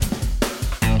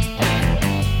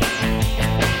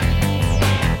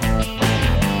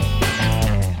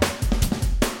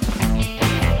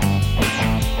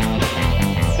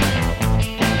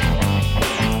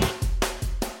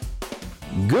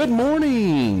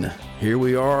morning. Here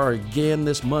we are again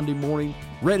this Monday morning,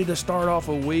 ready to start off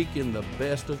a week in the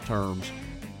best of terms.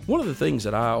 One of the things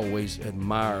that I always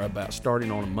admire about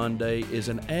starting on a Monday is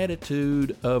an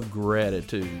attitude of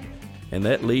gratitude. And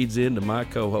that leads into my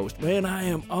co-host. Man, I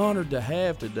am honored to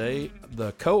have today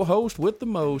the co-host with the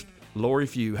most, Lori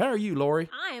Few. How are you, Lori?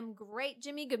 I am great,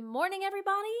 Jimmy. Good morning,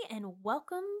 everybody, and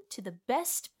welcome to the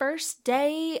best first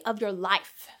day of your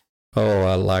life. Oh,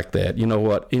 I like that. You know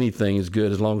what? Anything is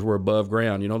good as long as we're above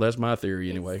ground. You know, that's my theory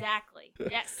anyway. Exactly.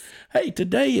 Yes. Hey,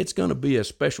 today it's going to be a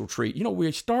special treat. You know,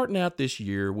 we're starting out this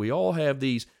year. We all have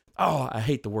these, I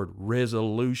hate the word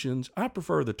resolutions. I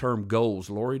prefer the term goals,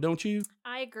 Lori, don't you?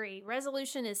 I agree.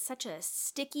 Resolution is such a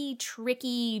sticky,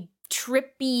 tricky,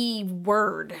 trippy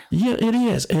word. Yeah, it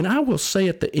is. And I will say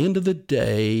at the end of the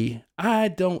day, I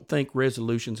don't think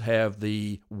resolutions have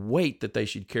the weight that they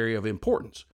should carry of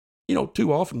importance. You know,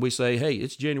 too often we say, hey,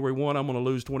 it's January 1, I'm going to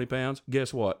lose 20 pounds.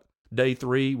 Guess what? Day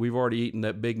 3, we've already eaten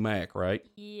that Big Mac, right?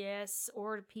 Yes,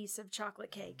 or a piece of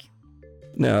chocolate cake.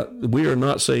 Now, we are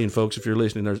not saying, folks, if you're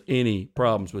listening, there's any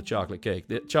problems with chocolate cake.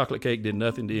 That chocolate cake did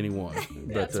nothing to anyone.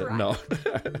 That's right. No.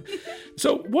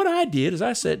 So what I did is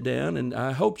I sat down, and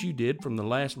I hope you did from the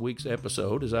last week's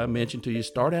episode, as I mentioned to you,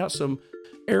 start out some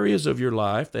areas of your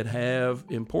life that have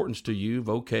importance to you,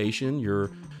 vocation, your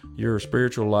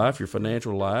spiritual life, your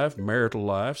financial life, marital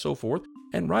life, so forth,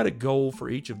 and write a goal for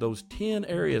each of those 10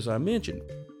 areas I mentioned.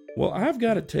 Well, I've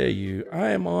got to tell you, I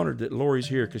am honored that Lori's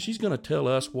here because she's going to tell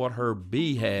us what her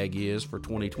BHAG is for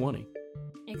 2020.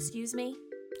 Excuse me?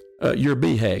 Your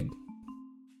BHAG.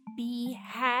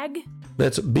 BHAG?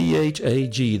 That's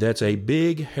BHAG. That's a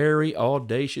big, hairy,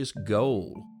 audacious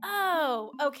goal.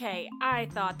 Oh, okay. I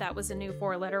thought that was a new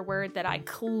 4-letter word that I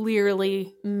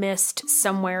clearly missed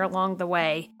somewhere along the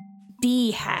way.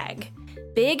 BHAG.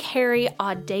 Big, hairy,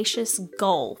 audacious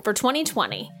goal for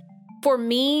 2020. For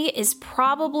me is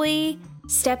probably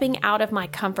stepping out of my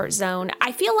comfort zone.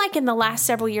 I feel like in the last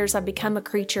several years, I've become a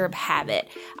creature of habit.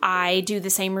 I do the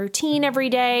same routine every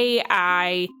day.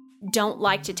 I don't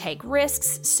like to take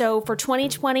risks. So for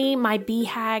 2020, my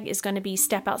BHAG is going to be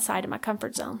step outside of my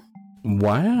comfort zone.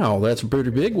 Wow, that's a pretty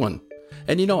big one.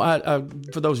 And you know, I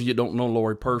for those of you that don't know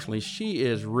Lori personally, she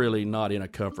is really not in a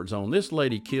comfort zone. This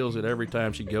lady kills it every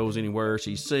time she goes anywhere.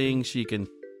 She sings, she can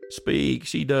speak,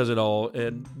 she does it all.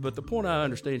 But the point I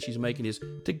understand she's making is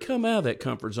to come out of that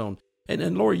comfort zone.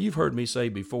 And Lori, you've heard me say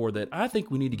before that I think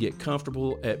we need to get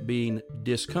comfortable at being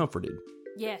discomforted.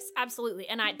 Yes, absolutely.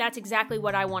 And that's exactly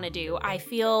what I want to do. I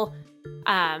feel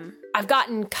I've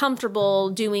gotten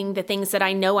comfortable doing the things that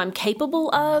I know I'm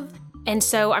capable of. And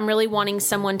so I'm really wanting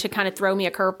someone to kind of throw me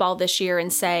a curveball this year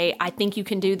and say, I think you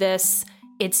can do this.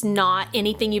 It's not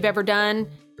anything you've ever done.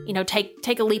 You know,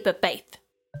 take a leap of faith.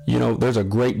 You know, there's a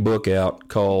great book out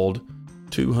called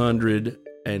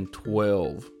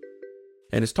 212.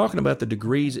 And it's talking about the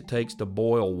degrees it takes to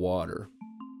boil water.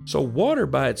 So water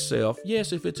by itself,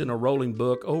 yes, if it's in a rolling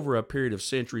book, over a period of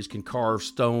centuries can carve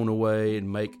stone away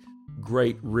and make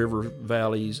great river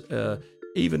valleys.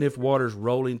 Even if water's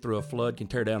rolling through a flood can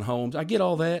tear down homes. I get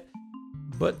all that.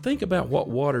 But think about what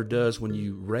water does when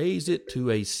you raise it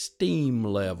to a steam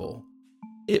level.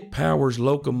 It powers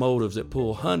locomotives that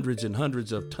pull hundreds and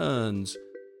hundreds of tons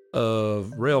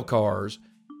of rail cars.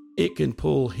 It can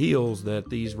pull hills that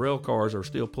these rail cars are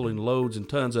still pulling loads and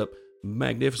tons up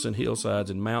magnificent hillsides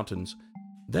and mountains.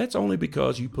 That's only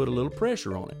because you put a little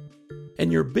pressure on it. And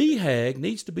your BHAG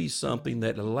needs to be something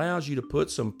that allows you to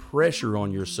put some pressure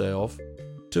on yourself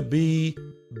to be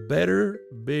better,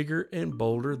 bigger, and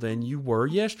bolder than you were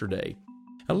yesterday.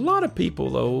 A lot of people,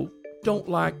 though, don't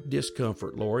like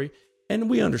discomfort, Lori, and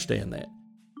we understand that.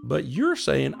 But you're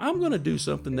saying, I'm going to do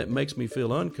something that makes me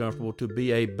feel uncomfortable to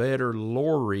be a better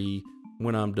Lori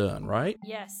when I'm done, right?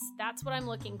 Yes, that's what I'm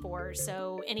looking for.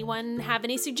 So anyone have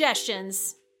any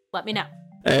suggestions, let me know.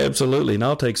 Absolutely, and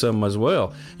I'll take some as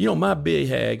well. You know, my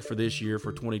BHAG for this year,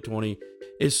 for 2020,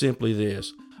 is simply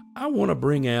this. I want to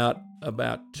bring out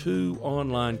about 2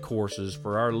 online courses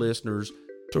for our listeners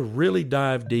to really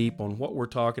dive deep on what we're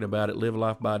talking about at Live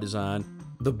Life by Design.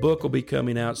 The book will be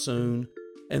coming out soon,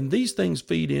 and these things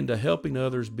feed into helping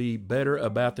others be better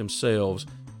about themselves.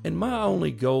 And my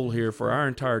only goal here for our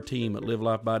entire team at Live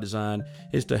Life by Design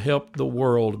is to help the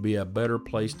world be a better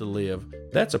place to live.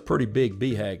 That's a pretty big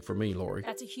BHAG for me, Lori.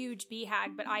 That's a huge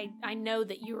BHAG, but I know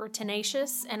that you are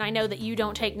tenacious, and I know that you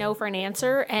don't take no for an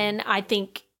answer, and I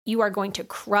think you are going to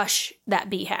crush that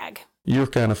BHAG. You're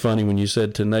kind of funny when you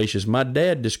said tenacious. My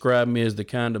dad described me as the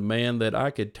kind of man that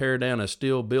I could tear down a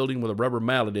steel building with a rubber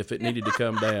mallet if it needed to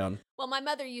come down. Well, my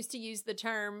mother used to use the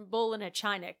term bull in a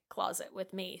china closet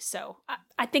with me, so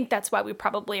I think that's why we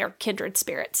probably are kindred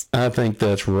spirits. I think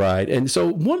that's right. And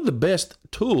so one of the best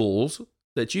tools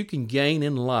that you can gain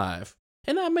in life,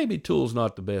 and maybe tool's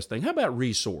not the best thing. How about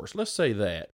resource? Let's say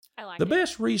that. I like the it.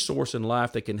 best resource in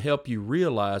life that can help you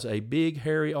realize a big,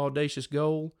 hairy, audacious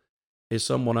goal is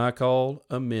someone I call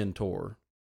a mentor.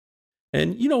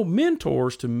 And,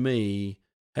 mentors to me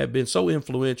have been so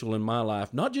influential in my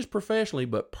life, not just professionally,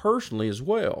 but personally as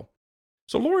well.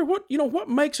 So, Lori, what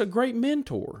makes a great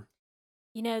mentor?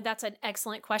 That's an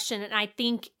excellent question. And I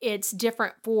think it's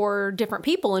different for different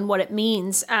people and what it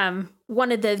means.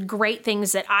 One of the great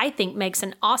things that I think makes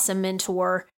an awesome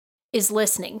mentor is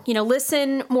listening.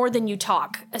 Listen more than you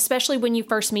talk, especially when you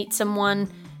first meet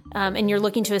someone and you're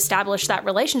looking to establish that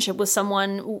relationship with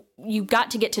someone. You've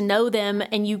got to get to know them,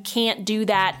 and you can't do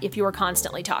that if you're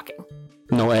constantly talking.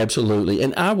 No, absolutely.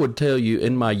 And I would tell you,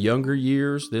 in my younger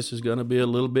years, this is going to be a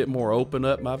little bit more open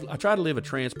up. I try to live a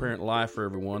transparent life for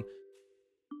everyone.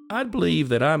 I believe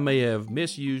that I may have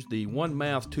misused the one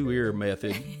mouth, two ear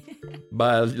method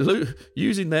by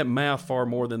using that mouth far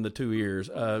more than the two ears.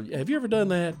 Have you ever done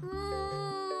that?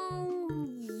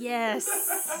 Yes.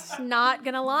 Not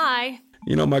going to lie.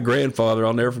 My grandfather,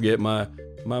 I'll never forget, my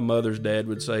mother's dad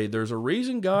would say, "There's a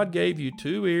reason God gave you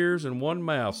two ears and one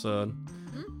mouth, son."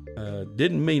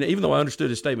 Didn't mean, even though I understood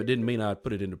his statement, didn't mean I'd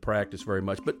put it into practice very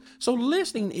much. But so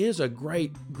listening is a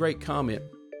great, great comment.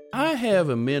 I have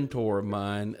a mentor of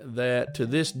mine that to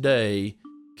this day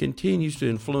continues to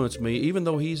influence me, even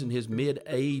though he's in his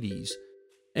mid-80s.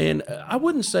 And I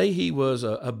wouldn't say he was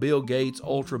a Bill Gates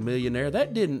ultra millionaire.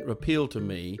 That didn't appeal to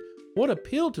me. What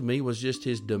appealed to me was just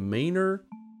his demeanor,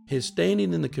 his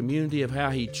standing in the community, of how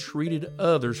he treated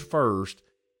others first.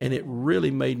 And it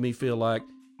really made me feel like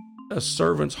a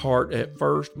servant's heart at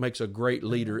first makes a great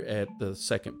leader at the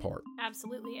second part.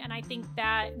 Absolutely. And I think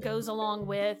that goes along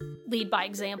with lead by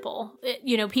example.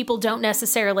 People don't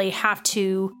necessarily have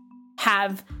to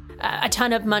have a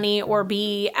ton of money or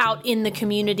be out in the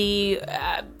community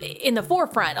in the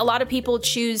forefront. A lot of people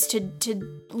choose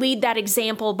to lead that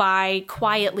example by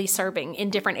quietly serving in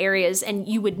different areas, and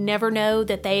you would never know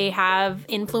that they have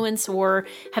influence or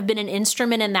have been an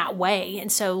instrument in that way. And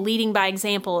so leading by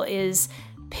example is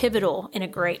pivotal in a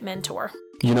great mentor.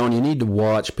 And you need to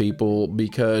watch people,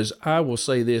 because I will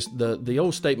say this, the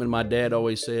old statement my dad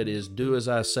always said is, "Do as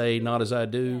I say, not as I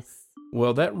do." Yes.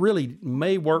 Well, that really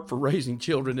may work for raising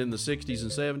children in the 60s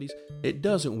and 70s. It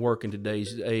doesn't work in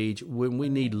today's age, when we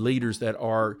need leaders that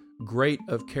are great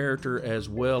of character as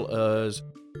well as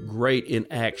great in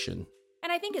action.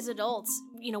 And I think as adults,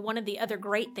 one of the other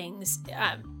great things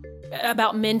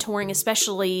about mentoring,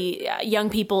 especially young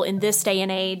people in this day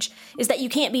and age, is that you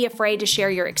can't be afraid to share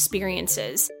your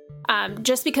experiences.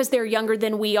 Just because they're younger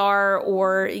than we are,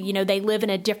 or, they live in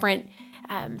a different,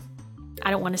 I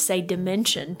don't want to say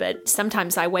dimension, but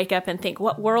sometimes I wake up and think,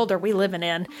 what world are we living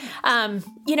in?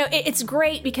 It's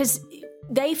great because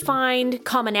they find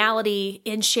commonality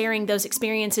in sharing those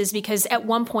experiences, because at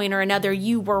one point or another,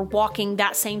 you were walking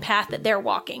that same path that they're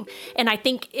walking. And I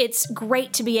think it's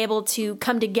great to be able to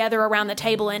come together around the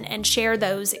table and share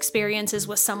those experiences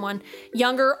with someone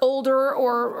younger, older,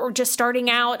 or just starting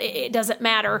out. It doesn't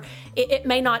matter. It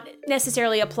may not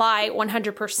necessarily apply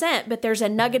 100%, but there's a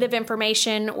nugget of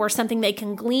information or something they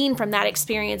can glean from that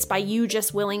experience by you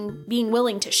just being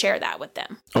willing to share that with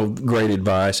them. Oh, great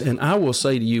advice. And I will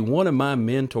say to you, one of my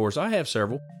mentors, I have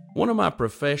several, one of my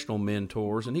professional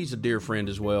mentors, and he's a dear friend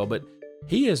as well, but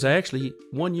he is actually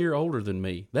 1 year older than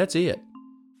me. That's it.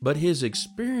 But his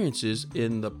experiences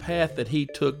in the path that he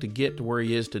took to get to where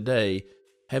he is today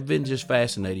have been just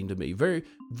fascinating to me. Very,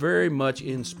 very much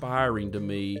inspiring to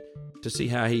me to see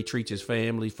how he treats his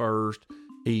family first.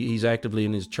 He's actively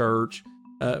in his church.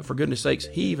 For goodness sakes,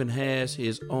 he even has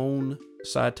his own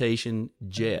citation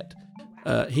jet.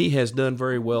 He has done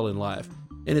very well in life.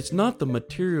 And it's not the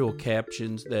material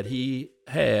captions that he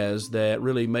has that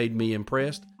really made me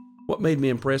impressed. What made me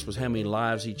impressed was how many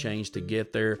lives he changed to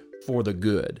get there for the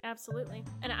good. Absolutely.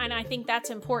 And I think that's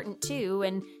important too.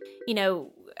 And,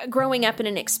 growing up in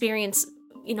an experience,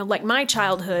 like my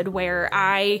childhood, where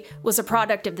I was a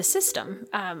product of the system.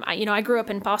 I grew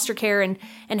up in foster care, and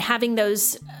having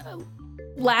those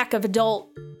lack of adult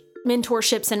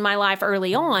mentorships in my life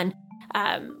early on,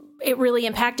 it really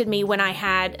impacted me when I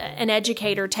had an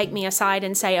educator take me aside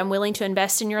and say, "I'm willing to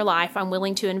invest in your life. I'm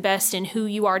willing to invest in who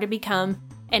you are to become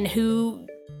and who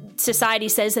society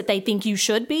says that they think you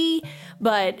should be,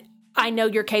 but I know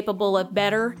you're capable of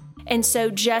better, And so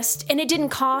and it didn't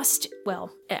cost,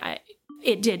 well,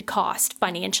 it did cost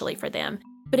financially for them.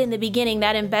 But in the beginning,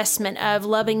 that investment of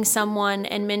loving someone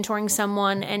and mentoring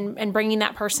someone and bringing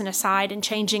that person aside and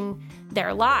changing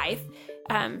their life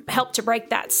helped to break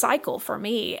that cycle for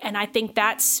me. And I think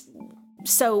that's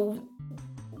so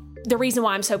the reason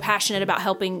why I'm so passionate about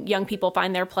helping young people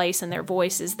find their place and their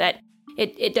voice is that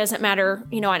it doesn't matter,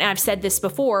 and I've said this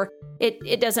before,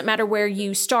 it doesn't matter where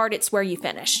you start, it's where you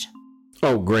finish.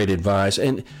 Oh, great advice.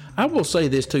 And I will say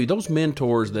this too, those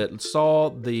mentors that saw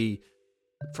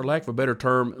for lack of a better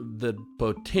term, the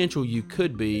potential you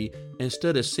could be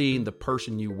instead of seeing the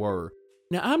person you were.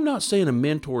 Now, I'm not saying a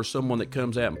mentor is someone that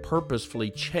comes out and purposefully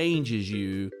changes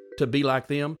you to be like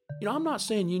them. I'm not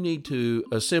saying you need to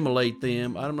assimilate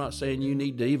them. I'm not saying you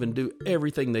need to even do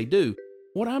everything they do.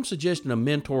 What I'm suggesting a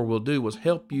mentor will do is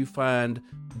help you find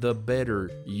the better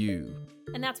you.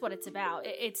 And that's what it's about.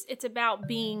 It's about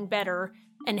being better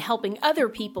and helping other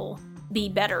people be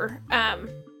better.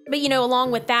 But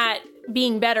along with that,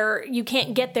 being better, you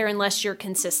can't get there unless you're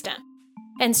consistent.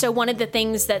 And so one of the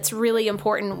things that's really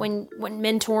important when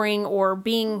mentoring or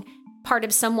being part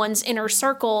of someone's inner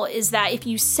circle is that if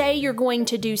you say you're going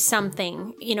to do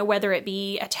something, whether it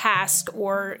be a task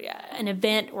or an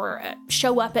event or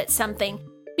show up at something,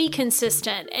 be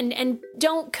consistent and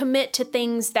don't commit to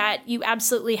things that you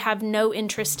absolutely have no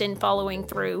interest in following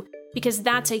through, because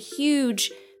that's a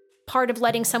huge part of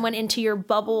letting someone into your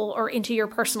bubble or into your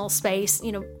personal space.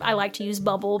 I like to use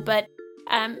bubble, but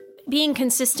being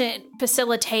consistent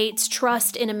facilitates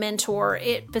trust in a mentor.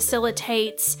 It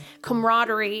facilitates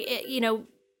camaraderie.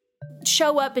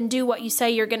 Show up and do what you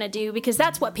say you're going to do, because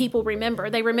that's what people remember.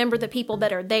 They remember the people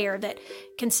that are there that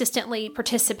consistently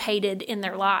participated in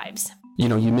their lives.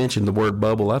 You mentioned the word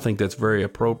bubble. I think that's very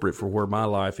appropriate for where my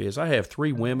life is. I have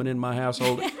 3 women in my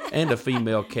household and a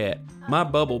female cat. My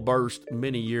bubble burst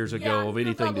many years ago of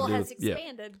anything to do with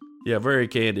expanded. Yeah, very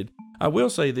candid. I will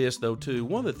say this, though, too.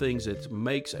 One of the things that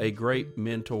makes a great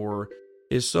mentor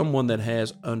is someone that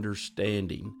has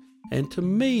understanding. And to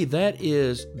me, that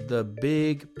is the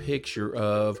big picture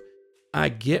of, I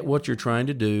get what you're trying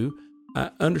to do. I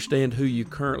understand who you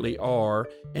currently are,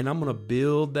 and I'm going to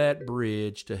build that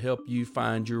bridge to help you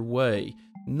find your way.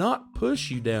 Not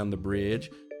push you down the bridge,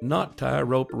 not tie a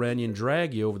rope around you and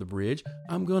drag you over the bridge.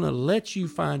 I'm going to let you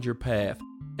find your path.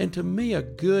 And to me, a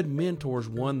good mentor is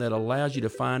one that allows you to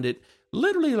find it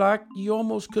literally like you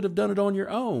almost could have done it on your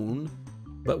own,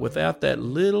 but without that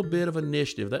little bit of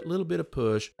initiative, that little bit of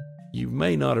push, you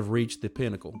may not have reached the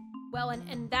pinnacle. Well,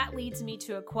 and that leads me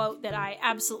to a quote that I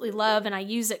absolutely love, and I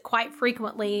use it quite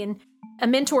frequently. And a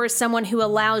mentor is someone who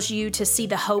allows you to see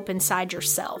the hope inside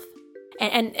yourself.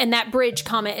 And that bridge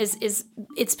comment is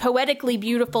it's poetically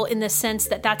beautiful in the sense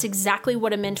that that's exactly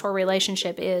what a mentor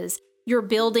relationship is. You're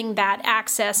building that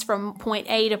access from point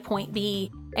A to point B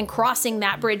and crossing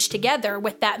that bridge together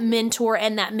with that mentor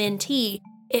and that mentee.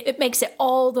 It makes it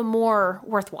all the more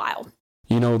worthwhile.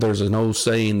 There's an old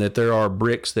saying that there are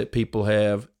bricks that people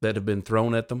have that have been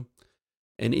thrown at them,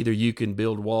 and either you can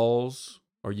build walls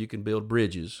or you can build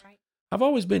bridges. Right. I've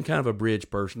always been kind of a bridge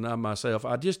person myself.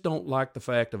 I just don't like the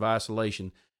fact of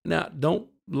isolation. Now, don't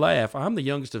laugh. I'm the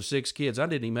youngest of 6 kids. I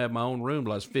didn't even have my own room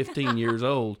till I was 15 years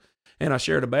old, and I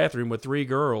shared a bathroom with 3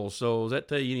 girls. So does that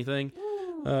tell you anything?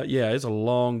 Yeah, it's a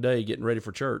long day getting ready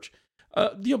for church.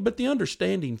 But the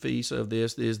understanding piece of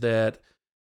this is that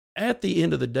at the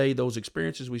end of the day, those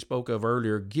experiences we spoke of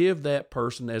earlier give that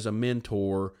person as a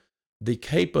mentor the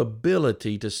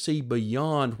capability to see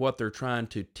beyond what they're trying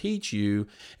to teach you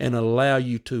and allow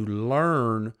you to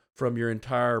learn from your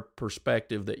entire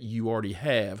perspective that you already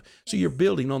have. So you're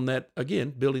building on that,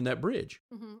 again, building that bridge.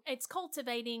 Mm-hmm. It's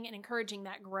cultivating and encouraging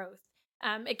that growth.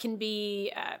 It can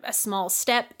be a small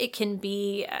step. It can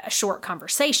be a short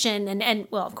conversation. And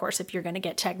well, of course, if you're going to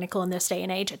get technical in this day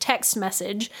and age, a text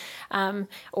message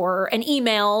or an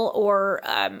email or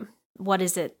what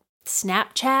is it?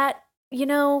 Snapchat,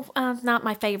 not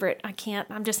my favorite.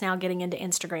 I'm just now getting into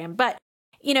Instagram. But,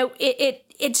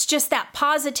 it's just that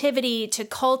positivity to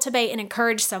cultivate and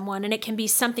encourage someone. And it can be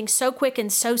something so quick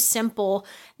and so simple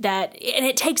and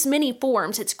it takes many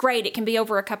forms. It's great. It can be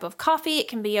over a cup of coffee. It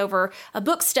can be over a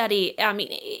book study. I mean,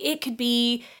 it could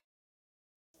be,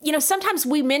 sometimes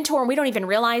we mentor and we don't even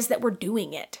realize that we're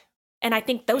doing it. And I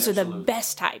think those Absolutely. Are the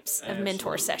best types of Absolutely.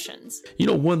 Mentor sessions.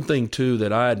 One thing, too,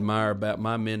 that I admire about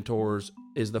my mentors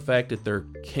is the fact that they're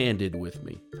candid with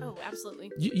me. Oh,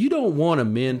 absolutely. You don't want a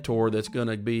mentor that's going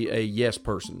to be a yes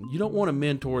person. You don't want a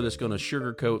mentor that's going to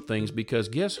sugarcoat things, because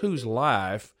guess whose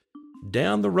life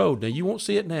down the road, now you won't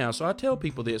see it now, so I tell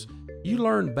people this, you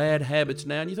learn bad habits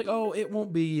now and you think, oh, it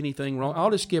won't be anything wrong.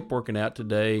 I'll just skip working out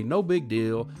today. No big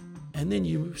deal. and then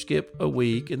you skip a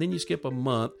week, and then you skip a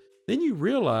month. Then you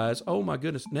realize, oh my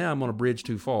goodness, now I'm on a bridge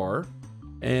too far,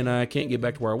 and I can't get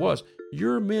back to where I was.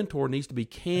 Your mentor needs to be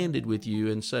candid with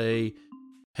you and say,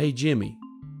 hey, Jimmy,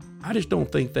 I just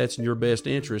don't think that's in your best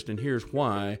interest, and here's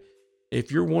why.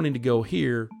 If you're wanting to go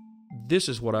here, this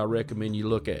is what I recommend you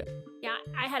look at. Yeah,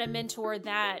 I had a mentor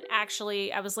that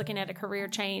actually, I was looking at a career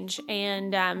change,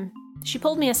 and she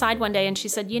pulled me aside one day and she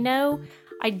said,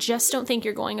 I just don't think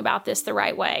you're going about this the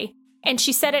right way. And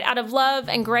she said it out of love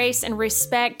and grace and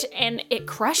respect, and it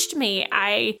crushed me.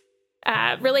 I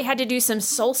really had to do some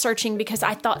soul searching because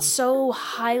I thought so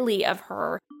highly of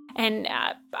her. And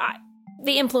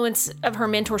the influence of her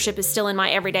mentorship is still in my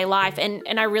everyday life.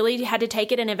 And I really had to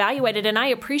take it and evaluate it. And I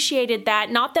appreciated that.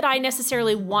 Not that I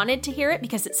necessarily wanted to hear it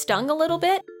because it stung a little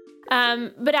bit.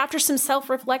 But after some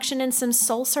self-reflection and some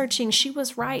soul searching, she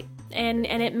was right. And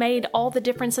it made all the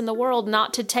difference in the world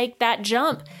not to take that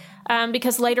jump.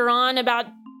 Because later on, about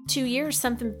 2 years,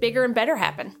 something bigger and better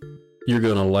happened. You're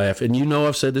going to laugh. And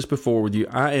I've said this before with you.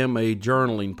 I am a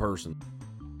journaling person.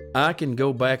 I can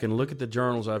go back and look at the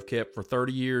journals I've kept for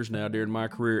 30 years now during my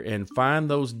career and find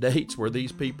those dates where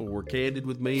these people were candid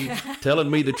with me,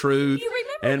 telling me the truth. You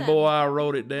remember and them. Boy, I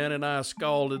wrote it down and I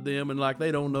scalded them and like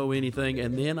they don't know anything.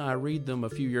 And then I read them a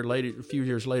few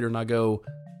years later and I go,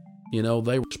 they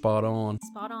were spot on.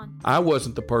 Spot on. I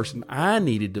wasn't the person I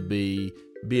needed to be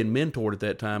being mentored at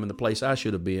that time in the place I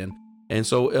should have been. And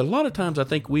so a lot of times I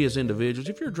think we as individuals,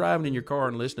 if you're driving in your car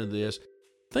and listening to this,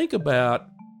 think about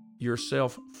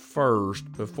yourself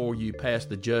first before you pass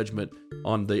the judgment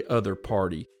on the other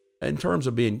party in terms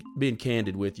of being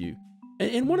candid with you.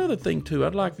 And one other thing too,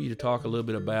 I'd like for you to talk a little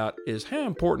bit about is how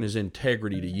important is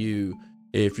integrity to you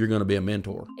if you're going to be a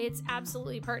mentor? It's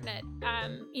absolutely pertinent.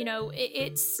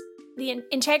 It's the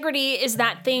integrity is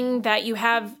that thing that you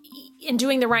have in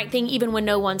doing the right thing even when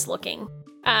no one's looking.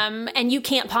 And you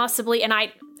can't possibly, and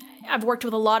I've worked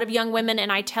with a lot of young women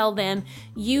and I tell them,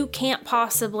 you can't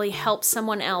possibly help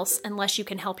someone else unless you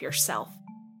can help yourself.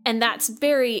 And that's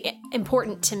very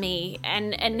important to me.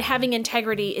 And having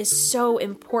integrity is so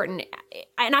important.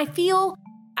 And I feel,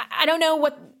 I don't know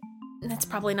that's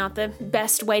probably not the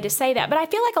best way to say that, but I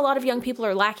feel like a lot of young people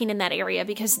are lacking in that area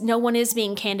because no one is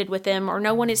being candid with them or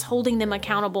no one is holding them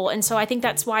accountable. And so I think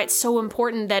that's why it's so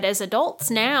important that as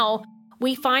adults now,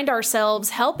 we find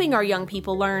ourselves helping our young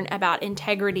people learn about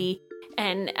integrity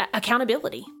and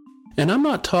accountability. And I'm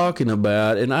not talking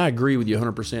about, and I agree with you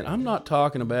 100%, I'm not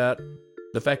talking about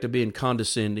the fact of being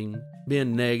condescending,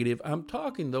 being negative. I'm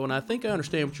talking though, and I think I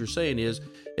understand what you're saying is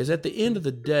at the end of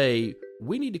the day,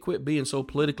 we need to quit being so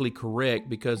politically correct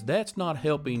because that's not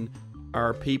helping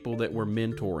our people that we're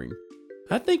mentoring.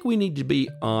 I think we need to be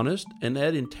honest, and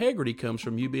that integrity comes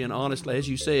from you being honest, as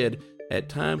you said, at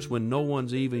times when no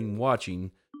one's even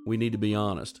watching, we need to be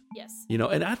honest. Yes.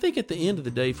 And I think at the end of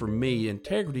the day for me,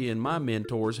 integrity in my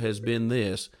mentors has been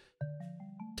this,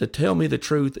 to tell me the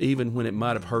truth even when it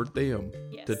might have hurt them,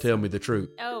 Yes. to tell me the truth.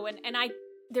 Oh, and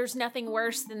there's nothing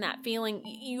worse than that feeling.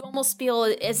 You almost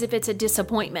feel as if it's a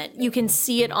disappointment. You can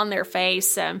see it on their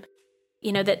face,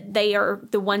 that they are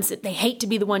the ones that they hate to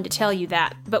be the one to tell you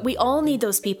that. But we all need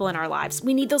those people in our lives.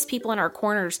 We need those people in our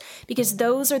corners because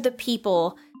those are the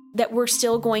people that are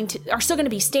still going to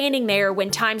be standing there when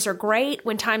times are great,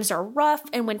 when times are rough,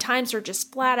 and when times are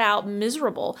just flat out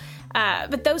miserable.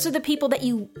 But those are the people that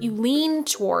you lean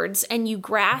towards and you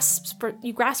grasp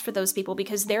for those people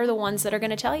because they're the ones that are going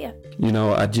to tell you.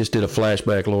 I just did a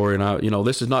flashback, Lori, and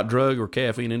this is not drug or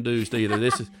caffeine induced either.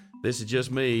 This is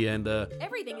just me, and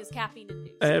everything is caffeine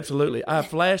induced. Absolutely. I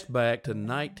flashed back to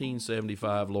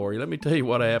 1975, Lori. Let me tell you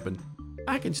what happened.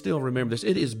 I can still remember this.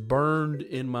 It is burned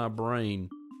in my brain.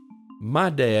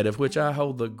 My dad, of which I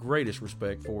hold the greatest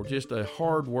respect for, just a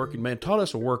hard-working man, taught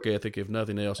us a work ethic, if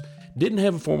nothing else. Didn't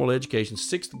have a formal education,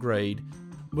 6th grade,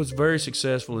 was very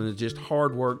successful in just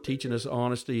hard work, teaching us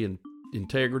honesty and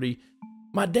integrity.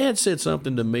 My dad said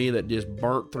something to me that just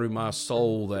burnt through my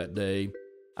soul that day.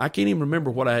 I can't even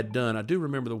remember what I had done. I do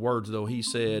remember the words, though. He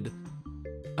said,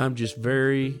 "I'm just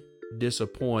very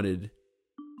disappointed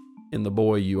in the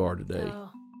boy you are today." Oh.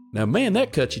 Now, man,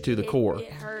 that cuts you to the core.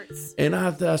 It hurts. And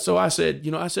so I said,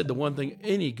 I said the one thing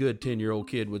any good 10-year-old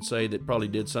kid would say that probably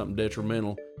did something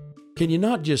detrimental. Can you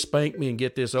not just spank me and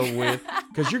get this over with?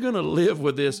 Because you're going to live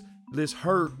with this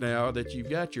hurt now that you've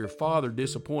got your father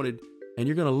disappointed, and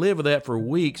you're going to live with that for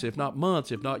weeks, if not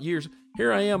months, if not years.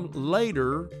 Here I am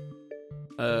later,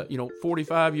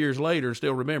 45 years later, and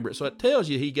still remember it. So it tells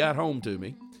you he got home to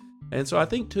me. And so I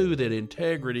think, too, that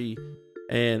integrity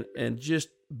and just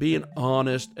being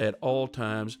honest at all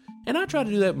times. And I try to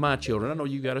do that with my children. I know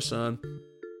you got a son.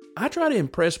 I try to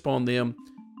impress upon them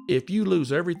if you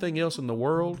lose everything else in the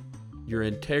world, your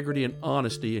integrity and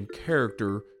honesty and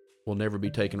character will never be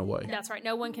taken away. That's right.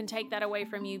 No one can take that away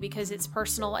from you because it's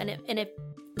personal, and if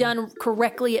done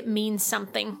correctly, it means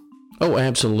something. Oh,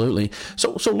 absolutely.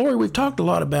 So Lori, we've talked a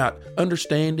lot about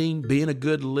understanding, being a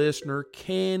good listener,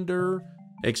 candor,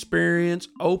 experience,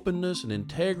 openness, and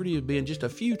integrity as being just a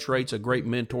few traits a great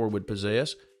mentor would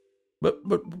possess. But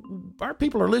our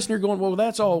people are listening going, well,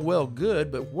 that's all well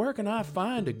good, but where can I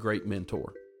find a great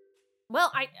mentor?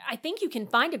 Well, I think you can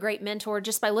find a great mentor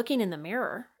just by looking in the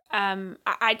mirror.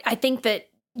 I think that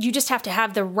you just have to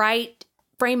have the right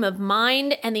frame of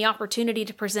mind and the opportunity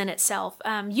to present itself.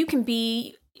 You can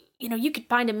be, you could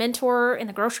find a mentor in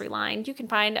the grocery line. You can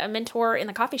find a mentor in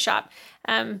the coffee shop.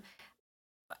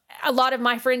 A lot of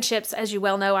my friendships, as you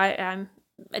well know, I'm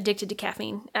addicted to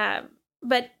caffeine.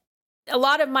 But a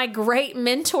lot of my great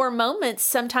mentor moments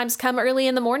sometimes come early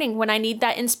in the morning when I need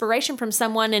that inspiration from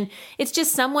someone. And it's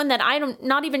just someone that I'm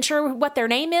not even sure what their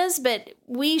name is, but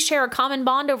we share a common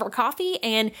bond over coffee,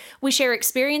 and we share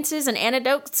experiences and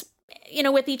anecdotes,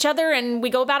 with each other, and we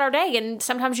go about our day. And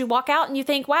sometimes you walk out and you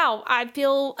think, wow, I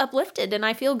feel uplifted and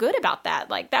I feel good about that.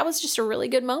 Like, that was just a really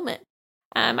good moment.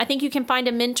 I think you can find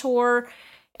a mentor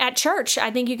at church.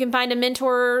 I think you can find a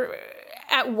mentor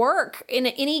at work, in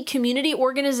any community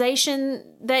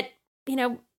organization that,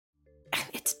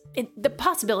 the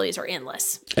possibilities are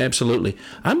endless. Absolutely.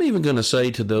 I'm even going to say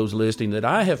to those listening that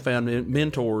I have found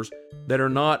mentors that are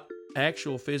not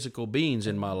actual physical beings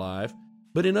in my life,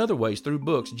 but in other ways, through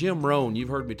books. Jim Rohn, you've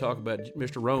heard me talk about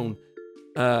Mr. Rohn.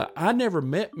 I never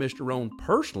met Mr. Rohn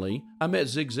personally. I met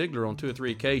Zig Ziglar on 2 or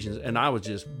 3 occasions, and I was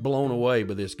just blown away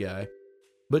by this guy.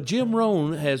 But Jim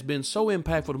Rohn has been so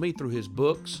impactful to me through his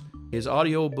books, his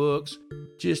audio books,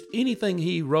 just anything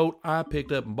he wrote, I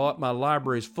picked up and bought. My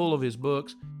library is full of his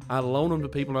books. I loan them to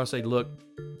people, and I say, look,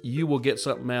 you will get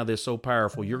something out of this so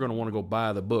powerful, you're going to want to go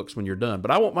buy the books when you're done.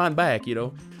 But I want mine back,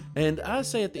 And I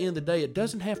say at the end of the day, it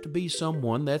doesn't have to be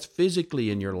someone that's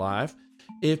physically in your life.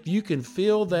 If you can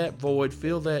fill that void,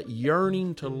 feel that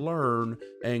yearning to learn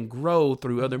and grow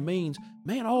through other means,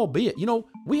 man, albeit.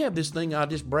 We have this thing I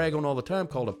just brag on all the time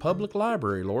called a public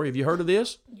library, Lori. Have you heard of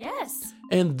this? Yes.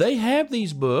 And they have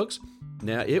these books.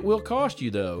 Now, it will cost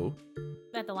you, though.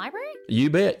 At the library? You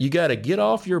bet. You got to get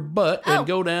off your butt and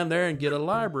go down there and get a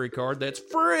library card that's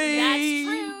free. That's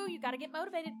true. You got to get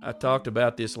motivated. I talked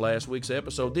about this last week's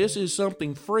episode. This is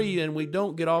something free, and we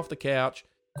don't get off the couch,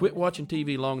 quit watching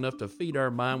TV long enough to feed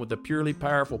our mind with the purely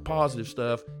powerful, positive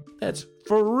stuff that's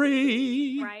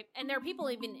free. Right. And there are people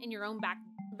even in your own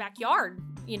backyard,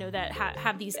 that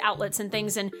have these outlets and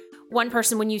things. And one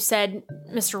person, when you said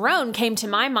Mr. Rohn, came to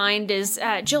my mind is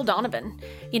Jill Donovan.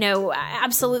 I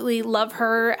absolutely love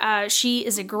her. She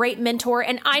is a great mentor.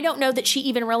 And I don't know that she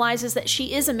even realizes that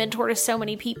she is a mentor to so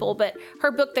many people. But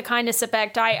her book, The Kindness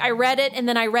Effect, I read it, and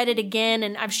then I read it again,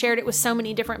 and I've shared it with so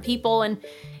many different people. And,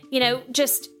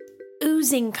 just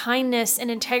oozing kindness and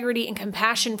integrity and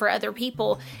compassion for other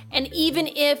people. And even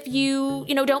if you,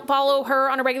 don't follow her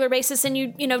on a regular basis and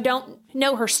you don't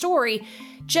know her story,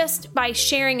 just by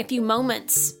sharing a few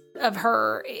moments of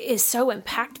her is so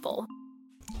impactful.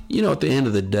 At the end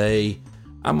of the day,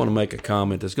 I'm going to make a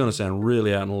comment that's going to sound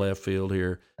really out in left field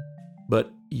here,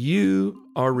 but you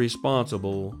are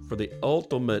responsible for the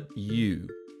ultimate you.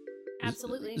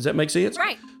 Absolutely. Does that make sense?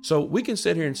 Right. So we can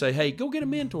sit here and say, hey, go get a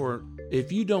mentor.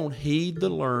 If you don't heed the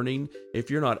learning,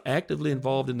 if you're not actively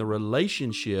involved in the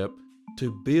relationship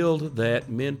to build that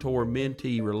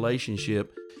mentor-mentee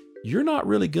relationship, you're not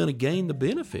really going to gain the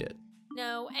benefit.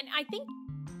 No, and I think,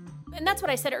 and that's what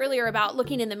I said earlier about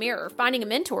looking in the mirror, finding a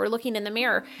mentor, looking in the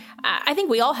mirror. I think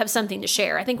we all have something to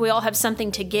share. I think we all have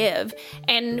something to give.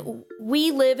 And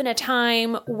we live in a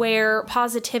time where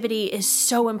positivity is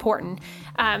so important.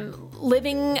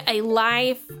 Living a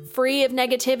life free of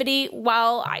negativity,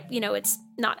 while it's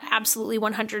not absolutely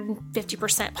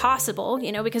 150% possible,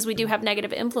 because we do have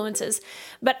negative influences.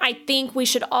 But I think we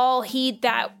should all heed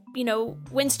that,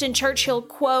 Winston Churchill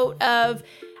quote of,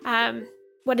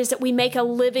 what is it? We make a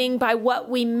living by what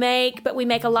we make, but we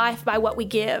make a life by what we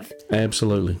give.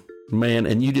 Absolutely. Man,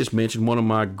 and you just mentioned one of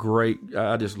my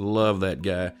I just love that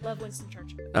guy. Love Winston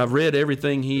Churchill. I've read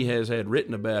everything he has had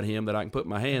written about him that I can put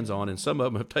my hands on, and some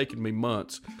of them have taken me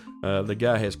months. The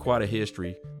guy has quite a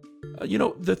history.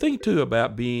 The thing, too,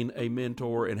 about being a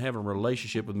mentor and having a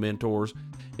relationship with mentors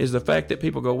is the fact that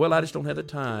people go, well, I just don't have the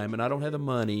time, and I don't have the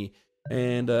money,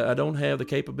 and I don't have the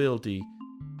capability.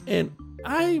 And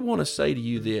I want to say to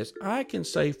you this. I can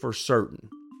say for certain,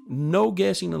 no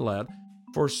guessing allowed,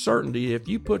 for certainty, if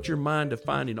you put your mind to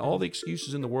finding all the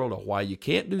excuses in the world of why you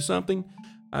can't do something,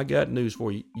 I got news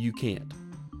for you. You can't.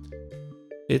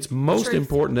 It's most Truth.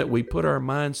 important that we put our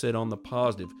mindset on the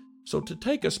positive. So to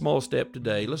take a small step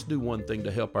today, let's do one thing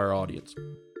to help our audience.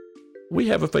 We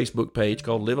have a Facebook page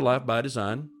called Live a Life by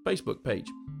Design Facebook page.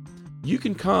 You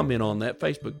can comment on that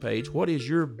Facebook page, what is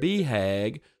your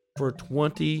BHAG for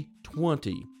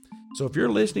 2020? So if you're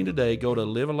listening today, go to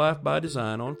Live a Life by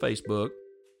Design on Facebook.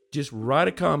 Just write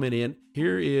a comment in,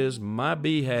 here is my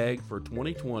BHAG for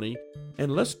 2020, and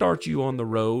let's start you on the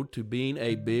road to being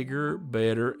a bigger,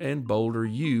 better, and bolder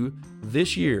you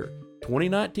this year.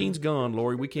 2019's gone,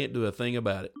 Lori. We can't do a thing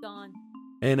about it. Gone.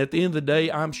 And at the end of the day,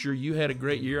 I'm sure you had a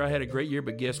great year. I had a great year,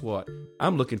 but guess what?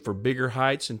 I'm looking for bigger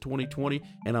heights in 2020,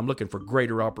 and I'm looking for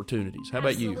greater opportunities. How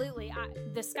about you? Absolutely.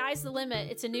 The sky's the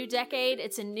limit. It's a new decade.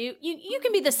 It's a new... You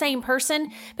can be the same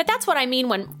person, but that's what I mean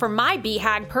when, for my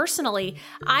BHAG personally,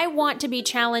 I want to be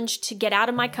challenged to get out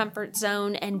of my comfort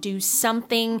zone and do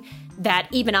something that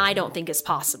even I don't think is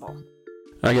possible.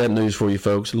 I got news for you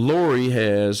folks. Lori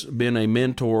has been a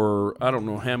mentor, I don't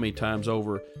know how many times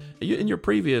over. In your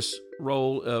previous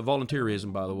role,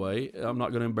 volunteerism, by the way, I'm not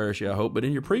going to embarrass you, I hope, but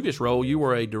in your previous role, you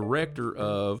were a director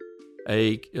of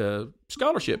a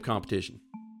scholarship competition.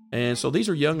 And so these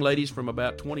are young ladies from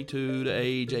about 22 to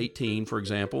age 18, for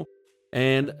example.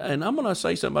 And I'm going to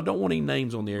say something, I don't want any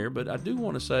names on the air, but I do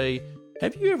want to say,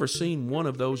 have you ever seen one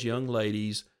of those young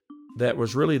ladies that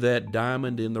was really that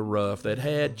diamond in the rough, that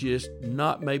had just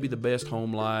not maybe the best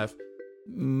home life,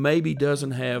 maybe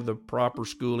doesn't have the proper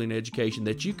schooling education,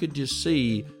 that you could just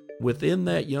see within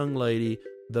that young lady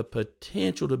the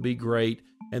potential to be great,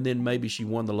 and then maybe she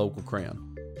won the local crown?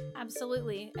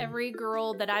 Absolutely. Every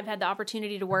girl that I've had the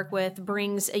opportunity to work with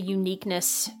brings a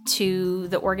uniqueness to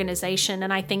the organization.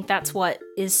 And I think that's what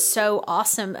is so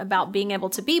awesome about being able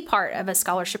to be part of a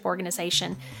scholarship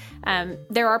organization.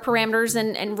 There are parameters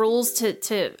and rules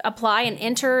to apply and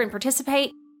enter and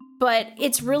participate, but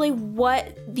it's really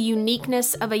what the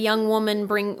uniqueness of a young woman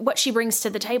what she brings to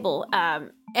the table.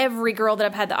 Every girl that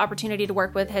I've had the opportunity to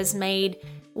work with has made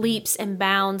leaps and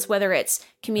bounds, whether it's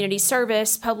community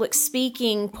service, public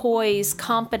speaking, poise,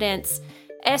 confidence,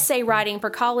 essay writing for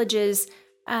colleges.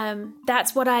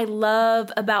 That's what I love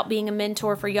about being a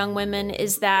mentor for young women,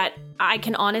 is that I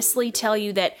can honestly tell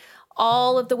you that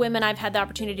all of the women I've had the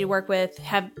opportunity to work with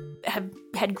have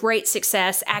had great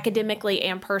success academically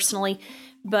and personally,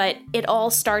 but it all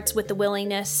starts with the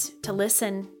willingness to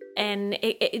listen. And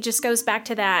it just goes back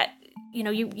to that,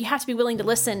 you have to be willing to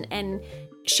listen and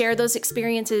share those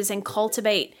experiences and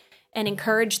cultivate and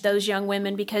encourage those young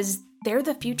women, because they're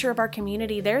the future of our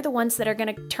community. They're the ones that are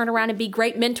going to turn around and be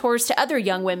great mentors to other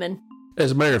young women.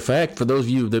 As a matter of fact, for those of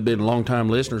you that have been longtime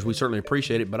listeners, we certainly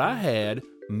appreciate it, but I had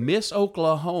Miss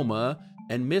Oklahoma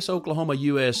and Miss Oklahoma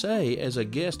USA as a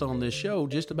guest on this show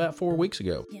just about 4 weeks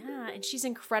ago. Yeah, and she's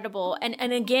incredible.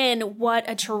 And again, what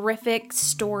a terrific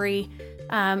story,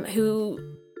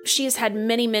 who she has had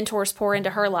many mentors pour into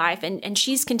her life, and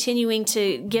she's continuing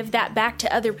to give that back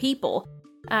to other people.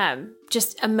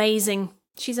 Just amazing.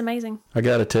 She's amazing. I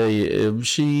got to tell you,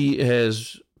 she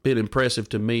has been impressive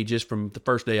to me just from the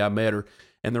first day I met her.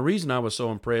 And the reason I was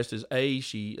so impressed is, A,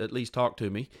 she at least talked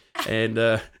to me. And,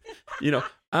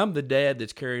 I'm the dad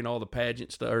that's carrying all the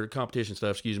pageant stuff, or competition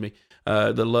stuff,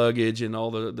 the luggage and all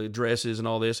the dresses and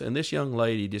all this. And this young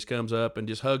lady just comes up and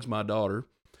just hugs my daughter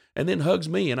and then hugs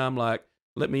me. And I'm like,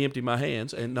 let me empty my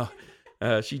hands. And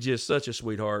she's just such a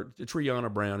sweetheart.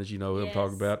 Triana Brown, as you know who I'm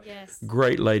talking about. Yes.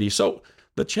 Great lady. So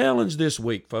the challenge this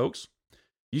week, folks,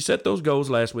 you set those goals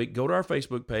last week. Go to our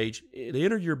Facebook page.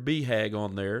 Enter your BHAG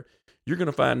on there. You're going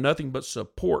to find nothing but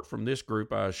support from this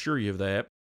group, I assure you of that.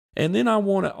 And then I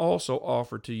want to also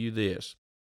offer to you this.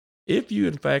 If you,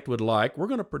 in fact, would like, we're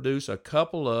going to produce a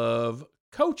couple of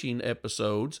coaching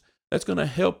episodes that's going to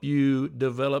help you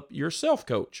develop your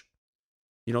self-coach.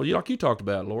 Like you talked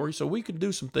about, Lori. So we can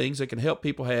do some things that can help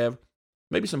people have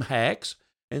maybe some hacks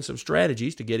and some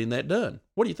strategies to getting that done.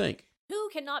 What do you think? Who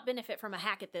cannot benefit from a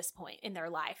hack at this point in their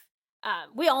life?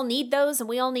 We all need those, and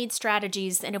we all need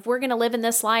strategies. And if we're going to live in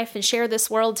this life and share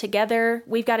this world together,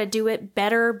 we've got to do it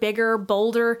better, bigger,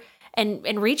 bolder,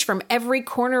 and reach from every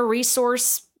corner,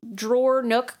 resource, drawer,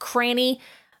 nook, cranny.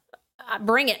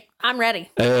 Bring it. I'm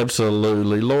ready.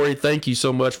 Absolutely. Lori, thank you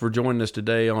so much for joining us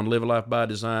today on Live a Life by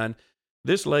Design.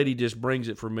 This lady just brings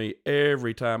it for me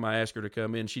every time I ask her to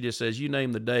come in. She just says, you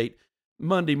name the date.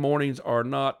 Monday mornings are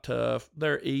not tough.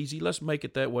 They're easy. Let's make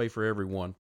it that way for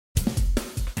everyone.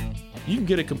 You can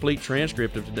get a complete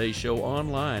transcript of today's show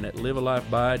online at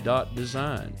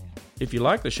livealifeby.design. If you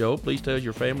like the show, please tell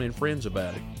your family and friends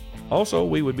about it. Also,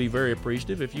 we would be very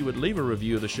appreciative if you would leave a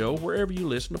review of the show wherever you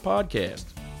listen to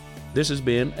podcasts. This has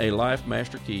been a Life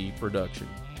Master Key production.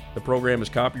 The program is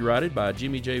copyrighted by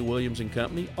Jimmy J. Williams and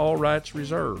Company, all rights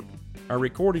reserved. Our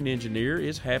recording engineer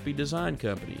is Happy Design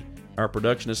Company. Our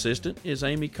production assistant is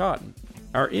Amy Cotton.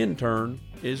 Our intern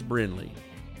is Brinley.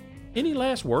 Any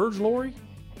last words, Lori?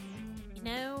 You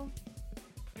know,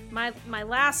 my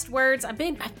last words. I've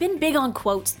been big on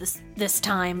quotes this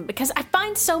time because I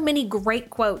find so many great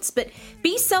quotes. But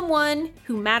be someone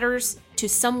who matters to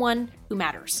someone who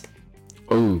matters.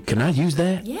 Oh, can I use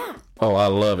that? Yeah. Oh, I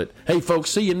love it. Hey, folks,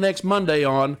 see you next Monday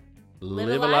on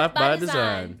Live a Life by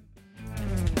Design.